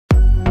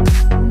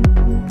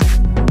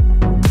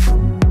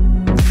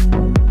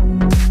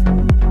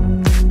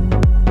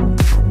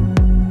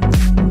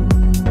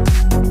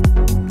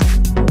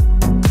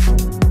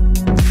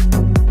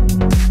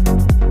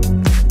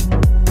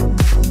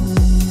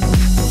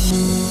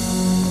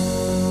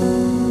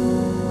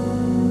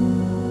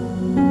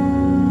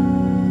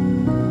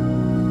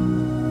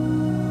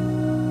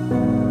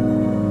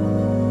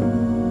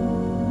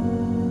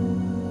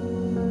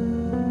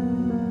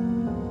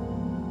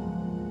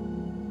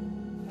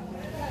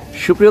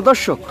সুপ্রিয়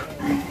দর্শক,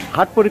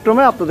 হাট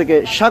পরিক্রমায় আপনাদেরকে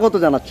স্বাগত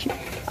জানাচ্ছি।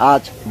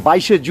 আজ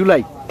 22শে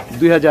জুলাই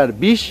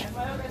 2020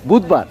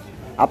 বুধবার।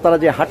 আপনারা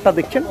যে হাটটা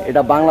দেখছেন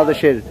এটা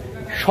বাংলাদেশের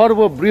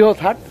সর্ববৃহৎ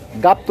হাট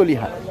গাবতলি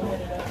হাট।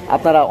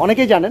 আপনারা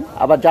অনেকেই জানেন,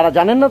 আবার যারা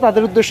জানেন না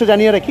তাদের উদ্দেশ্যে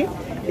জানিয়ে রাখি,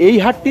 এই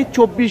হাটটি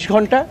 24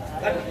 ঘন্টা,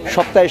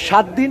 সপ্তাহে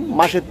 7 দিন,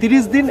 মাসে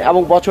 30 দিন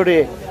এবং বছরে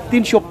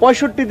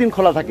 365 দিন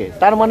খোলা থাকে।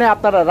 তার মানে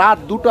আপনারা রাত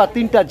 2টা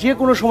 3টা যে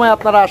কোনো সময়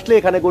আপনারা আসলে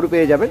এখানে গরু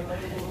পেয়ে যাবেন।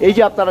 এই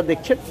যে আপনারা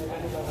দেখছেন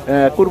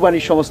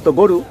কুরবানির সমস্ত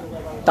গরু।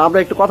 তা আমরা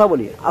একটু কথা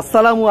বলি।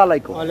 আসসালামু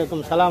আলাইকুম। ওয়ালাইকুম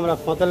সালাম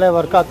রাহমাতুল্লাহি ওয়া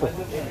বারাকাতুহু।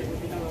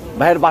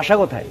 ভাইয়ের বাসা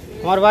কোথায়?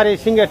 আমার বাড়ি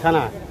সিংগাই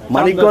থানা,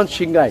 মানিকগঞ্জ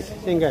সিংগাই।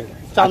 সিংগাই।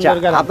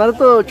 আপনারা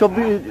তো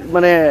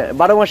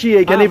 12 মাসই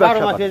এইখানেই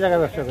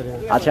ব্যবসা করেন?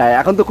 আচ্ছা,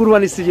 এখন তো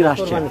কুরবানির সিজন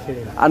আসছে,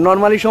 আর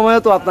নরমালি সময়ে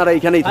তো আপনারা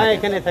এইখানেই থাকেন?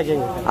 এখানেই থাকি।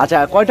 আচ্ছা,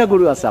 কয়টা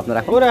গরু আছে আপনার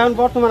এখন? এখন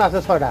বর্তমানে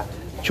আছে 6টা।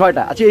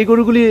 আচ্ছা, এই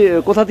গরুগুলি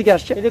কোথা থেকে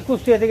আসছে? এই যে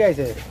কুষ্টিয়া থেকে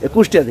আইছে।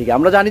 কুষ্টিয়া থেকে।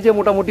 আমরা জানি যে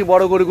মোটামুটি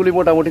বড় গরুগুলি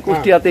মোটামুটি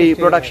কুষ্টিয়াতেই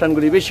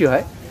প্রোডাকশনগুলি বেশি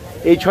হয়।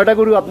 এই 6টা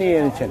গরু আপনি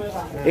এনেছেন।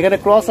 এখানে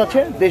ক্রস আছে,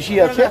 দেশি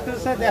আছে,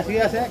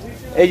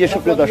 এই যে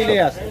সুপ্রিয় দর্শক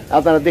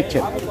আপনারা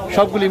দেখছেন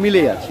সবগুলি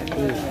মিলেই আছে।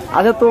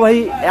 আচ্ছা, তো ভাই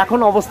এখন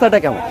অবস্থাটা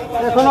কেমন?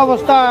 এখন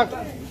অবস্থা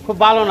খুব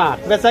ভালো না,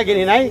 বেচা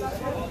কিনি নাই।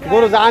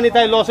 গরু যা আনি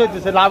তাই লস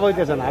হইতেছে, লাভ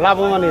হইতেছে না,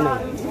 লাভবানই নাই।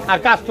 আর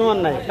কাস্টমার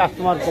নাই,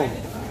 কাস্টমার কম।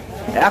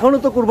 এখনো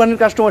তো কুরবানির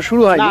কাস্টমার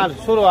শুরু হয়নি? না,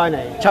 শুরু হয়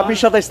নাই।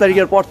 26-27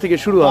 তারিখের পর থেকে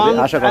শুরু হবে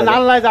আশা করি।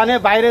 আল্লাহ জানে,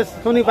 ভাইরাস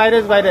শুনি,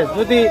 ভাইরাস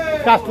যদি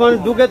কাস্টমার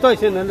ঢুকে তো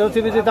হইছে না,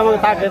 যদি আমাকে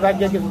থাকে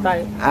ভাগ্যে কিছু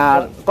থাকে। আর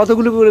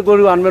কতগুলো করে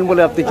গরু আনবেন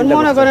বলে আপনি চিন্তা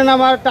মনে করেন?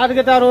 আমার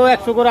টার্গেট আরো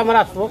 100 করে আমার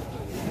আসবো।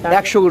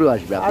 100 গরু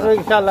আসবে আর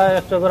ইনশাআল্লাহ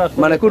 100 করে আসবে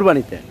মানে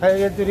কুরবানিতে।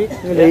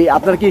 এই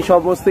আপনার কি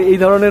সমস্ত এই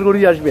ধরনের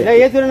গরুই আসবে?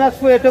 এই ধরনের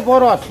আসবো, এটা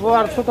বড় আসবো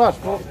আর ছোট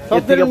আসবো,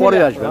 সব থেকে বড়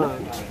আসবে না?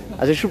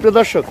 আচ্ছা সুপ্রিয়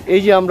দর্শক,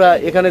 এই যে আমরা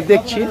এখানে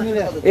দেখছি,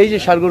 এই যে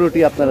ষাঁড় গরুটি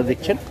আপনারা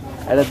দেখছেন,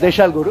 এটা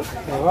দেশাল গরু,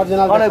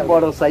 অনেক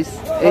বড় সাইজ।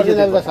 এই যে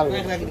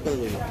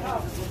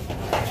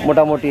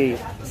মোটামুটি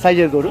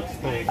সাইজের গরু।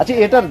 আচ্ছা,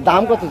 এটার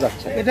দাম কত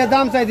যাচ্ছে? এটার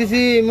দাম চাইতেছি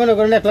মনে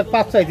করেন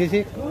 1,05,000 চাইতেছি,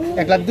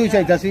 1,02,000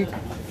 চাইতেছি।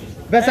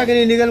 বেচা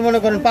কিনে নিগেল মনে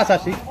করেন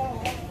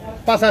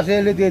 85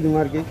 হলে দিয়ে দেবো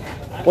আর কি।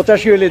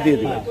 85 হলে দিয়ে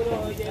দিবেন।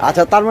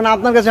 আচ্ছা, তার মানে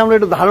আপনার কাছে আমরা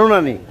একটু ধারণা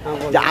নেই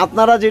যে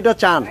আপনারা যেটা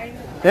চান,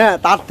 হ্যাঁ,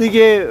 তার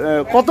থেকে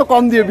কত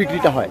কম দিয়ে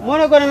বিক্রিটা হয়?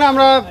 মনে করেন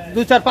আমরা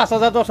 2, 4,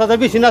 5,000, 10,000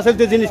 বেশি না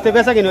চলতে জিনিসটা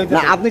বেচা কিনে হইতে।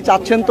 না, আপনি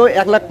চাচ্ছেন তো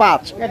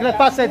 1,05,000।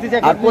 1,05,000 চাইতেছি।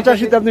 আর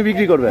 85 আপনি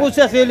বিক্রি করবেন?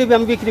 85 হলে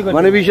আমি বিক্রি করি,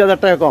 মানে 20,000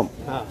 টাকা কম।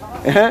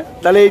 হ্যাঁ,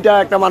 তাহলে এইটা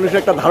একটা মানুষের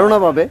একটা ধারণা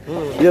পাবে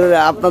যে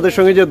আপনাদের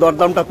সঙ্গে যে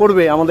দরদামটা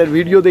করবে, আমাদের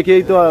ভিডিও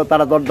দেখেই তো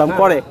তারা দরদাম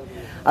করে।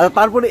 আচ্ছা,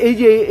 তারপরে এই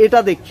যে এটা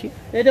দেখছি,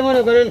 এটা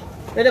মনে করেন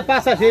এটা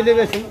 85 হলে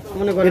বেশি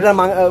মনে করেন। এটা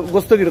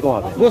গোস্ত কিরকম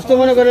হবে? গোস্ত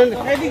মনে করেন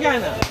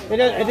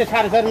এটা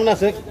 4.5 মণ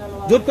আছে।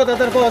 জোট কথা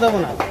তার কথা দেবো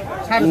না,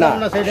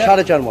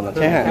 4.5 মণ আছে।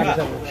 হ্যাঁ,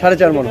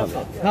 4.5 মণ হবে।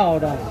 হ্যাঁ,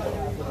 ওটা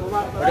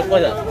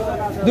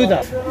দুইটা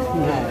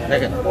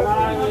দেখেন।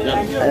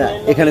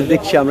 এখানে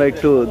দেখছি আমরা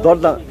একটু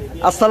দরদাম।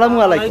 আসসালামু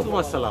আলাইকুম।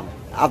 আসসালাম।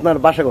 আপনার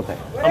বাসা কোথায়?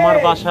 আমার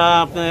বাসা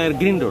আপনার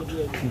গ্রিন রোড।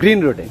 গ্রিন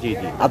রোডে? জি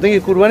জি। আপনি কি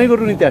কুরবানি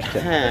গরু নিতে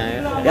আসছেন? হ্যাঁ,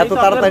 এত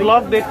তাড়াতাড়ি?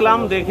 ব্লগ দেখলাম,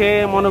 দেখে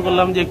মনে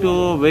করলাম যে একটু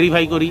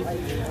ভেরিফাই করি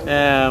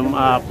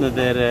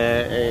আপনাদের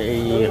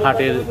এই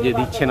হাটের যে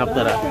দিচ্ছেন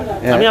আপনারা।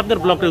 আমি আপনার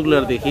ব্লগ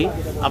রেগুলার দেখি,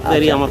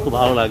 আপনারই আমার খুব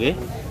ভালো লাগে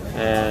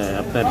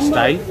আপনার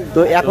স্টাইল। তো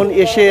এখন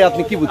এসে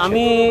আপনি কি বুঝছেন?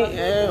 আমি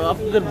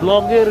আপনাদের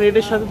ব্লগের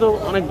রেটের সাথে তো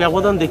অনেক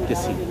ব্যবধান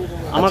দেখতেছি।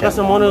 আমার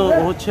কাছে মনে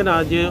হচ্ছে না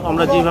যে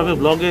আমরা যেভাবে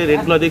ব্লগে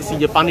রেটগুলো দেখছি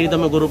যে পানির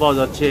দামে গরু পাওয়া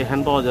যাচ্ছে,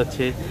 হ্যান্ড পাওয়া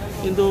যাচ্ছে,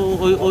 কিন্তু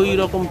ওই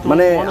রকম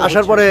মানে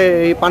আসার পরে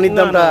এই পানির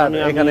দামটা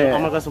এখানে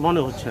আমার কাছে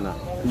মনে হচ্ছে না।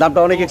 দামটা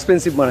অনেক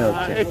এক্সপেন্সিভ মনে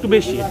হচ্ছে। একটু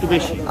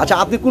বেশি। আচ্ছা,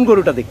 আপনি কোন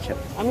গরুটা দেখছেন?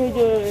 আমি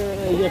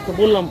এই যে একটু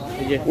বললাম,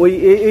 এই যে ওই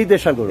এই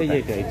দেশাল গরু।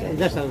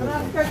 দেশাল গরু।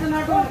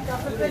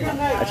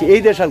 আচ্ছা,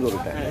 এই দেশাল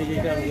গরুটা,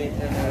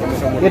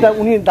 এটা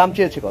উনি দাম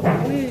চেয়েছে কত?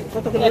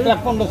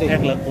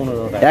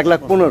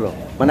 1,15,000।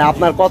 মানে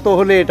আপনার কত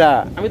হলে এটা?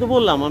 আমি তো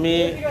বললাম আমি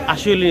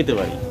 80 হলে নিতে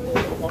পারি।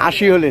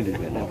 80 হলে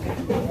নেবেন?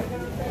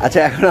 আচ্ছা,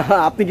 এখন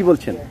আপনি কি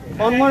বলছেন?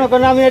 মনে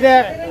করেন আমি এটা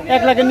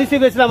 1 লাখের নিচে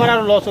বেচলাম, আমার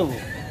আরো লস হবো।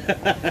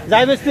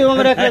 যাই বেচতে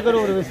আমার 1 লাখের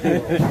উপরে বেচতে,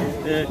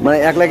 মানে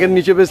 1 লাখের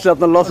নিচে বেচলে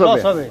আপনার লস হবে?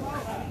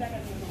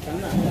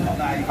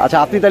 আচ্ছা,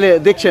 আপনি তাহলে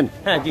দেখছেন?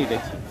 হ্যাঁ জি,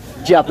 দেখছি।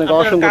 জি, আপনাকে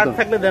অসংখ্য ধন্যবাদ।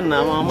 থাকলে দেন না।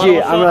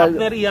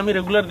 আমি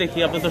রেগুলার দেখি,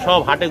 আপনি তো সব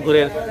হাটে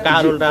ঘুরেন,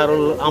 কারুল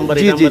আমবাড়ি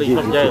সব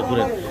জায়গায়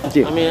ঘুরেন।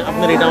 আমি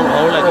আপনার এটা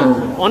ভালো লাগে।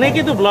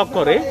 অনেকেই তো ব্লগ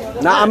করে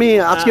না। আমি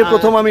আজকে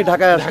প্রথম আমি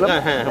ঢাকায় আসলাম।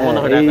 হ্যাঁ, মনে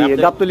হয়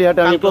গাবতলি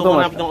হাটে আমি প্রথম।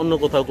 আপনি অন্য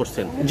কোথাও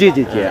করছেন? জি,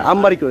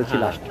 আমবাড়ি করেছি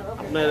লাস্ট।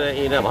 আপনার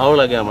এটা ভালো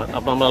লাগে আমার।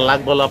 আমরা লাগ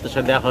বলো আপনার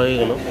সাথে দেখা হয়ে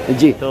গেল।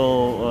 জি, তো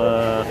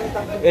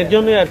এর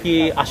জন্যই আর কি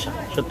আশা,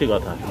 সত্যি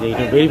কথা, যে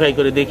একটু ভেরিফাই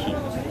করে দেখি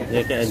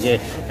যে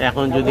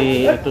এখন যদি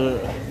একটু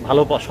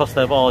ভালো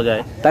সস্তায় পাওয়া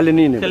যায় তাহলে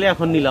নিয়ে নেব। তাহলে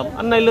এখন নিলাম,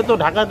 আর নাইলে তো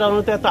ঢাকা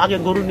টাউনে এত আগে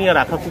গরু নিয়ে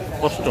রাখা খুব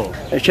কষ্ট,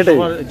 সেটাই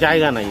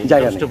জায়গা নাই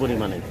যথেষ্ট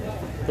পরিমাণে।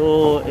 তো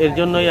এর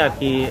জন্যই আর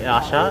কি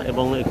আশা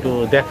এবং একটু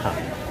দেখা,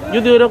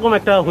 যদি ওইরকম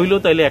একটা হইলো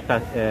তাইলে একটা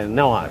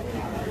নেওয়া আর।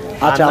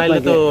 আচ্ছা,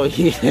 তো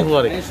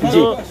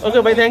ওকে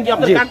ভাই, থ্যাংক ইউ।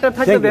 আপনার কার্ডটা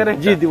থাকলে দেন।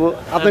 জি দিব।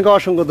 আপনাকে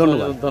অসংখ্য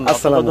ধন্যবাদ।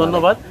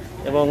 ধন্যবাদ।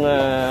 এবং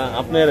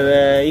আপনার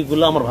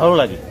এইগুলো আমার ভালো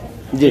লাগে।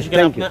 জি,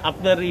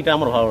 আপনার এটা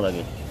আমার ভালো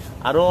লাগে,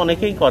 আরো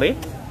অনেকেই করে,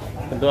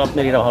 কিন্তু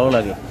আপনার এটা ভালো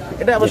লাগে।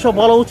 এটা অবশ্য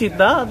বলা উচিত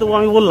না, তবু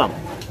আমি বললাম।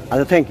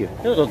 আচ্ছা, থ্যাংক ইউ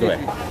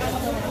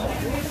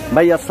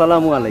ভাই।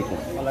 আসসালামু আলাইকুম।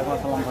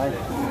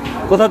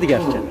 কোথা থেকে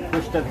আসছেন?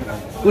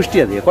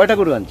 কুষ্টিয়া থেকে। কয়টা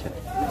গরু আনছেন?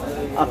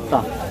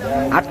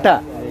 8টা।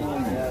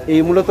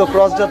 এই মূলত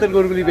ক্রস জাতের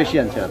গরুগুলি বেশি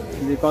আনছেন?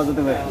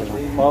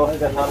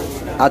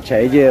 আচ্ছা,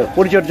 এই যে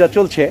পরিচর্যা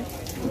চলছে,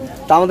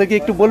 তা আমাদেরকে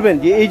একটু বলবেন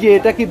যে এই যে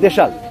এটা কি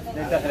দেশাল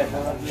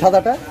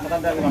সাদাটা?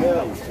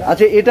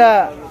 আচ্ছা, এটা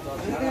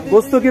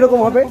গোস্ত কিরকম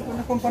হবে?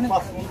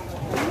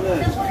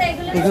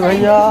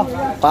 ভাইয়া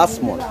 5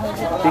 মণ,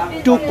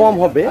 একটু কম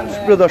হবে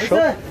প্রিয় দর্শক।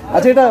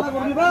 আচ্ছা, এটা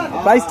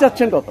প্রাইস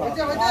চাচ্ছেন কত?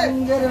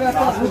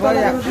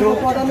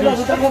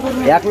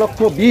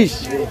 1,20,000।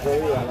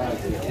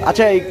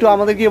 আচ্ছা, একটু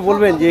আমাদেরকে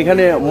বলবেন যে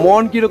এখানে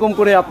মন কিরকম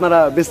করে আপনারা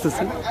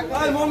বেচতেছেন?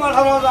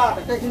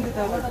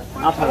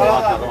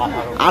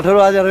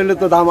 18,000 হইলে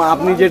তো দাম,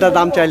 আপনি যেটা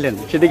দাম চাইলেন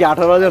সেটা কি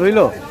 18,000 হইল?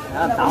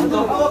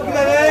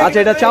 আচ্ছা,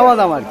 এটা চাওয়া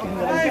দাম আর কি।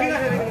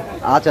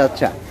 আচ্ছা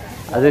আচ্ছা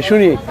আচ্ছা,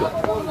 শুনি একটু।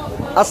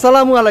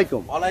 আসসালামু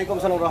আলাইকুম। ওয়ালাইকুম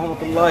সালাম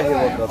রাহমাতুল্লাহি ওয়া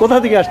বারাকাতুহু। কোথা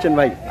থেকে আসছেন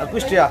ভাই?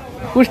 কুষ্টিয়া।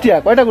 কুষ্টিয়া।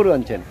 কয়টা গরু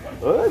আনছেন?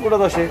 ওই গোটা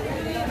 10।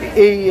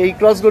 এই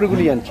ক্রস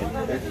গরুগুলি আনছেন?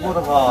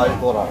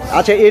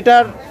 আচ্ছা,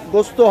 এটার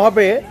গোস্ত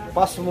হবে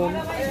 5 মণ।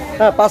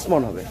 হ্যাঁ, 5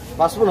 মণ হবে।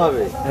 5 মণ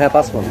হবে? হ্যাঁ,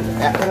 5 মণ।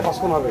 একবারে 5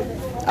 মণ হবে।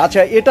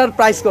 আচ্ছা, এটার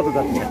প্রাইস কত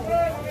যাচ্ছে?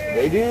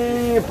 এইডি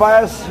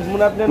পায়াস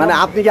মনে মানে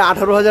আপনি কি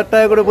 18,000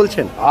 টাকা করে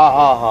বলছেন?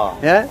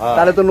 হ্যাঁ,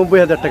 তাহলে তো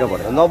 90,000 টাকা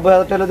পড়ে।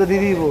 90,000 টাকা তো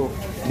দিয়ে দিব।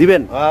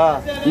 দিবেন? হ্যাঁ,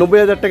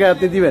 90,000 টাকা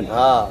আপনি দিবেন?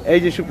 এই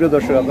যে সুপ্রিয়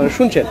দর্শক, আপনারা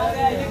শুনছেন।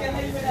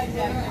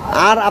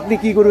 আর আপনি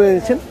কি গরু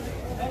এনেছেন?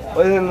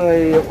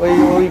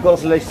 ওই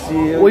ক্রস লাইছি।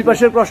 ওই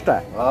পাশের ক্রসটা?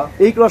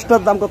 এই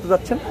ক্রসটার দাম কত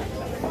যাচ্ছেন?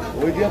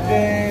 ওই দিয়ে আপনি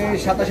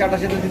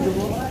 87-88 দিয়ে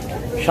দেবো।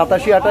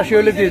 87-88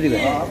 হলে দিয়ে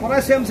দিবেন?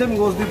 সেম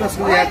গোস দিতাস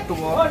একটু।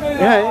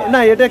 হ্যাঁ, না,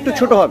 এটা একটু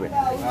ছোট হবে।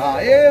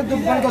 এই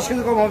 10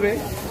 কেজি কম হবে।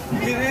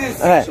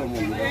 হ্যাঁ।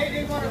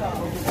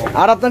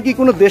 আর আপনার কি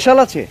কোনো দেশাল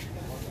আছে?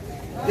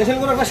 দেশাল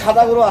গরু একটা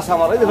সাদা গরু আছে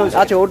আমার।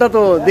 আচ্ছা, ওটা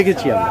তো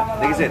দেখেছি আমরা।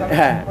 দেখেছেন?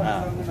 হ্যাঁ।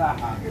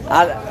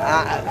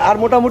 আর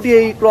মোটামুটি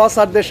এই ক্রস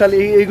আর দেশাল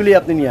এইগুলি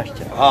আপনি নিয়ে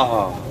আসছেন?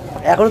 হ্যাঁ।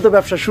 এখনো তো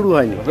ব্যবসা শুরু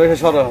হয়নি?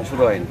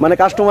 শুরু হয়নি, মানে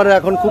কাস্টমারের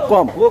এখন খুব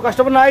কম? ও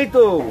কাস্টমার নাই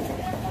তো।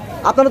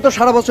 আপনারা তো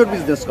সারা বছর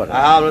বিজনেস করেন,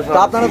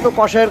 আপনারা তো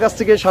কষায়ের কাছ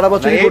থেকে সারা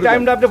বছর। এই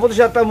টাইমটা আপনি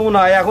 25,000 টাকা মন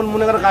হয়, এখন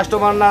মনে করেন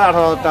কাস্টমার না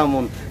 18,000 টাকা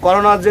মন।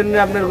 করোনার জন্য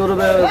আপনার গরু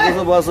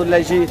চলে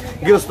আসি,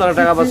 গৃহস্থরা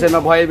টাকা পাচ্ছে না,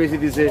 ভয়ে বেশি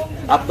দিছে,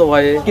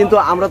 আত্মভয়ে। কিন্তু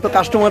আমরা তো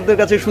কাস্টমারদের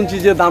কাছে শুনছি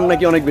যে দাম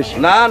নাকি অনেক বেশি।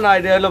 না,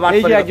 এটা হলো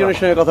এই যে একজনের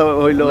সঙ্গে কথা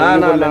হইলো।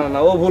 না,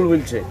 ও ভুল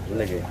বলছে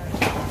নাকি,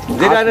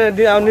 যেটা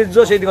নির্জ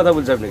সেই কথা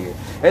বলছে আপনাকে।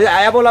 এই যে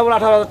আয়া বলে আমার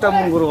 18,000 টাকা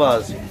মন গরু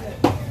আছে।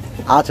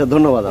 আচ্ছা,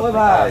 ধন্যবাদ।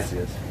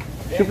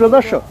 সুপ্রিয়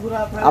দর্শক,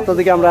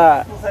 আপনাদেরকে আমরা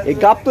এই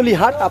গাবতলি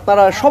হাট,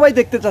 আপনারা সবাই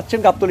দেখতে চাচ্ছেন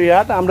গাবতলি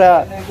হাট। আমরা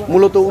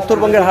মূলত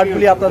উত্তরবঙ্গের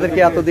হাটগুলি আপনাদেরকে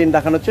এতদিন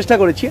দেখানোর চেষ্টা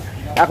করেছি।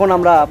 এখন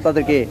আমরা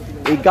আপনাদেরকে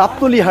এই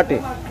গাবতলি হাটে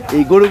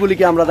এই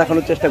গরুগুলিকে আমরা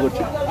দেখানোর চেষ্টা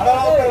করছি।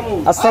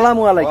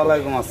 আসসালামু আলাইকুম।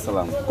 ওয়ালাইকুম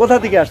আসসালাম। কোথা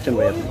থেকে আসছেন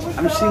ভাই?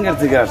 আমি সিঙ্গার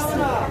থেকে আসছি।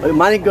 ওই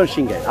মানিকগঞ্জ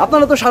সিঙ্গার।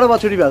 আপনারা তো সারা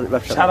বছরই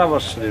ব্যবসা? সারা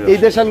বছরই। এই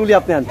দেশালগুলি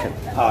আপনি আনছেন?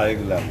 হ্যাঁ,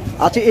 এগুলা।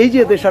 আচ্ছা, এই যে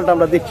দেশালটা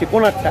আমরা দেখছি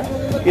কোনারটা,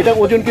 এটা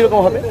ওজন কিরকম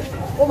হবে?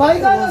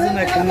 ওজন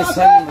এখানে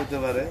 6 মণ হতে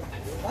পারে।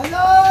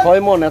 6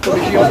 মণ? এত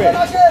বেশি হবে?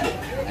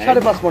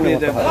 5.5 মণ।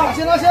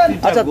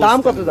 আচ্ছা, দাম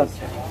কত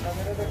যাচ্ছে?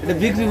 এটা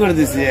বিক্রি করে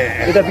দিছি।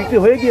 এটা বিক্রি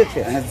হয়ে গিয়েছে?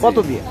 কত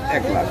দিয়ে?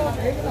 1 লাখ।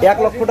 1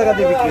 লক্ষ টাকা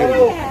দিয়ে বিক্রি হয়ে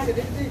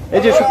গিয়েছে।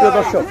 এই যে সুপ্রিয়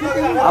দর্শক,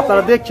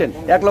 আপনারা দেখছেন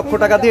 1 লক্ষ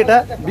টাকা দিয়ে এটা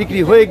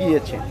বিক্রি হয়ে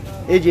গিয়েছে।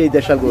 এই যে এই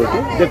দেশাল গরুটি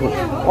দেখুন,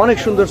 অনেক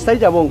সুন্দর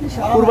সাইজ এবং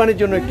কুরবানির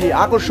জন্য একটি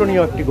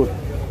আকর্ষণীয় একটি গরু।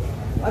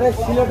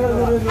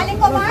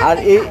 আর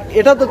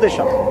এটা তো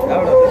দেশাল।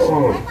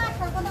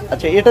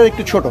 আচ্ছা, এটা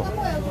একটু ছোট।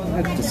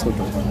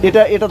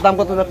 এটার দাম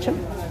কত যাচ্ছেন?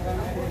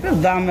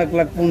 দাম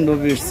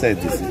 1,15,20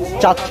 চাইতেছি।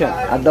 চাচ্ছেন?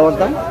 আর দেওয়ার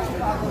দাম?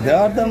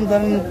 দেওয়ার দাম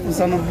ধরেন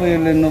 95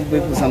 হলে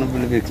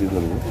 90-95 বিক্রি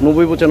করবো।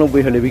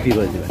 90-95 হলে বিক্রি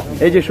করে দেবেন।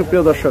 এই যে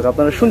সুপ্রিয় দর্শক,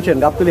 আপনারা শুনছেন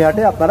গাবতলি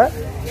হাটে আপনারা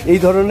এই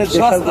ধরনের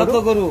দেশাল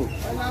গরু,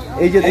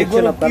 এই যে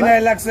দেখছেন আপনারা,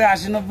 কিনাই লাগছে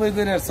 80-90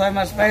 করে, 6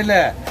 মাস পাইলে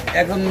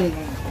এখন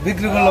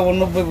বিক্রি করলো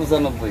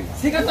 90-95।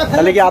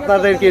 তাহলে কি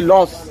আপনাদের কি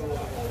লস?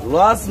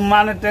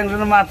 মানে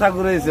টেনশনে মাথা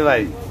ঘুরেছে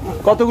ভাই।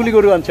 কতগুলি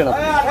গরু আনছেন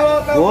আপনি?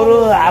 গরু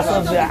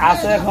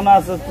আছে এখন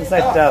আছে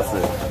 4টা আছে।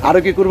 আরো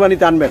কি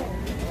কুরবানিতে আনবেন?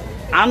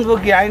 আনবো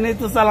কি, আইনেই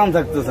তো চালান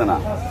থাকতেছে না।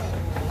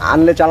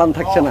 আনলে চালান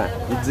থাকছে না?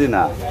 জি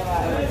না।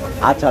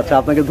 আচ্ছা,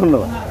 আপনাকে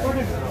ধন্যবাদ।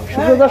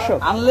 সুপ্রিয় দর্শক,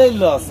 আনলেই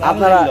লস।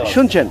 আপনারা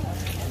শুনছেন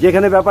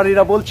যেখানে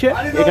ব্যাপারীরা বলছে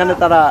এখানে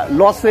তারা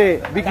লসে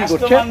বিক্রি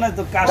করছে,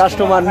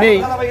 কাস্টমার নেই।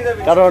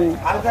 কারণ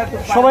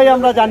সবাই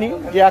আমরা জানি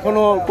যে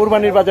এখনো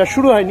কোরবানির বাজার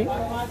শুরু হয়নি।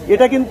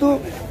 এটা কিন্তু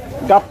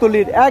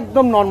গাবতলির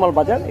একদম নর্মাল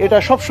বাজার, এটা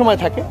সব সময়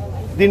থাকে,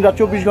 দিনরাত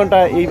 24 ঘন্টা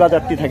এই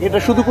বাজারটি থাকে। এটা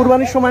শুধু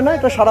কুরবানির সময় না,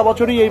 এটা সারা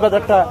বছরই এই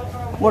বাজারটা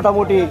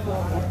মোটামুটি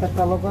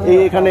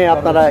এখানে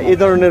আপনারা এই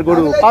ধরনের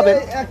গরু পাবেন।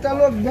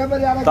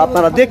 তো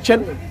আপনারা দেখছেন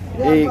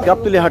এই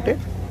গাবতলি হাটে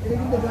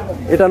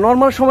এটা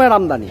নর্মাল সময়ের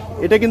আমদানি,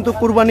 এটা কিন্তু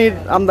কুরবানির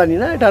আমদানি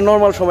না, এটা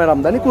নর্মাল সময়ের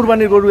আমদানি।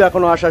 কুরবানির গরু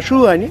এখনো আসা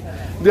শুরু হয়নি,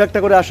 দু একটা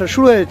করে আসা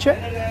শুরু হয়েছে,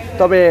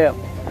 তবে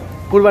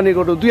কুরবানির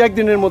গরু 2-1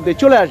 দিনের মধ্যে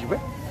চলে আসবে।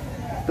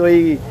 তো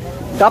এই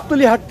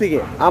গাবতলী হাট থেকে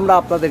আমরা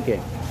আপনাদেরকে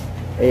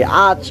এই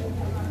আজ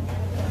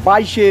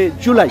 22শে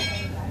জুলাই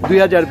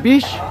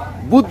 2020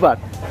 বুধবার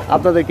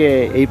আপনাদেরকে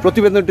এই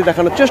প্রতিবেদনটি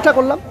দেখানোর চেষ্টা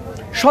করলাম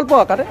স্বল্প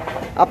আকারে।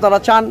 আপনারা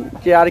চান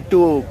যে আর একটু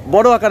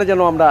বড় আকারে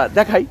যেন আমরা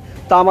দেখাই,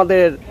 তা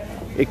আমাদের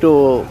একটু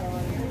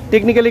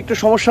টেকনিক্যালি একটু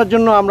সমস্যার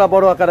জন্য আমরা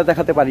বড় আকারে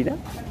দেখাতে পারি না,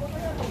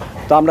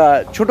 তো আমরা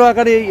ছোট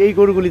আকারে এই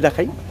গরুগুলি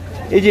দেখাই।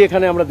 এই যে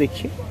এখানে আমরা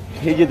দেখছি,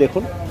 এই যে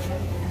দেখুন।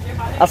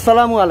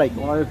 আসসালামু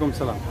আলাইকুম। ওয়ালাইকুম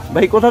সালাম।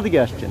 ভাই কোথা থেকে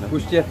আসছেন?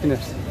 কুষ্টিয়া থেকে।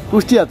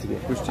 কুষ্টিয়া থেকে।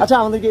 আচ্ছা,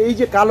 আমাদেরকে এই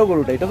যে কালো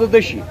গরুটা, এটা তো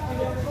দেশি?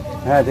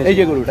 হ্যাঁ, এই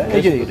যে গরুটা,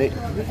 এই যে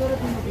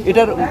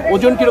এটার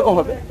ওজন কিরকম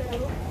হবে?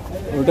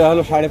 ওটা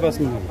হলো 5.5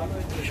 মণ।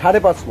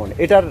 5.5 মণ।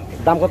 এটার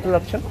দাম কত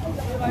যাচ্ছেন?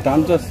 দাম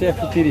তো হচ্ছে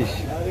 130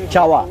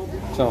 চাওয়া।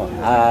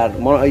 আর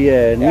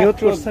নিয়ত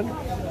করছেন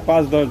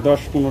 5, 10,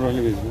 15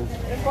 হলে বেচবো,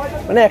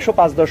 মানে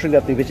 105-10 হলে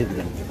আপনি বেঁচে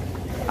দিলেন।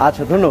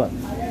 আচ্ছা, ধন্যবাদ।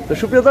 তো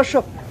সুপ্রিয়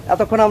দর্শক,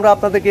 এতক্ষণ আমরা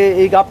আপনাদেরকে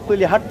এই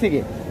গাবতলী হাট থেকে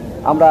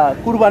আমরা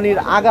কুরবানির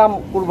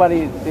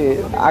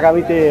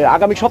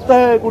আগামী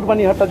সপ্তাহে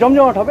কুরবানি হাটটা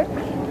জমজমাট হবে,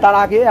 তার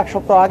আগে 1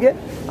 সপ্তাহ আগে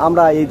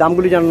আমরা এই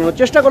দামগুলি জানানোর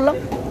চেষ্টা করলাম।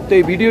 তো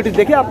এই ভিডিওটি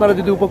দেখে আপনারা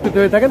যদি উপকৃত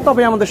হয়ে থাকেন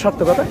তবে আমাদের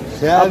সার্থকতা।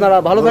 আপনারা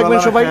ভালো থাকবেন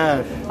সবাই,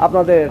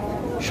 আপনাদের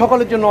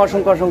সকলের জন্য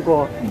অসংখ্য অসংখ্য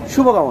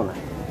শুভকামনা।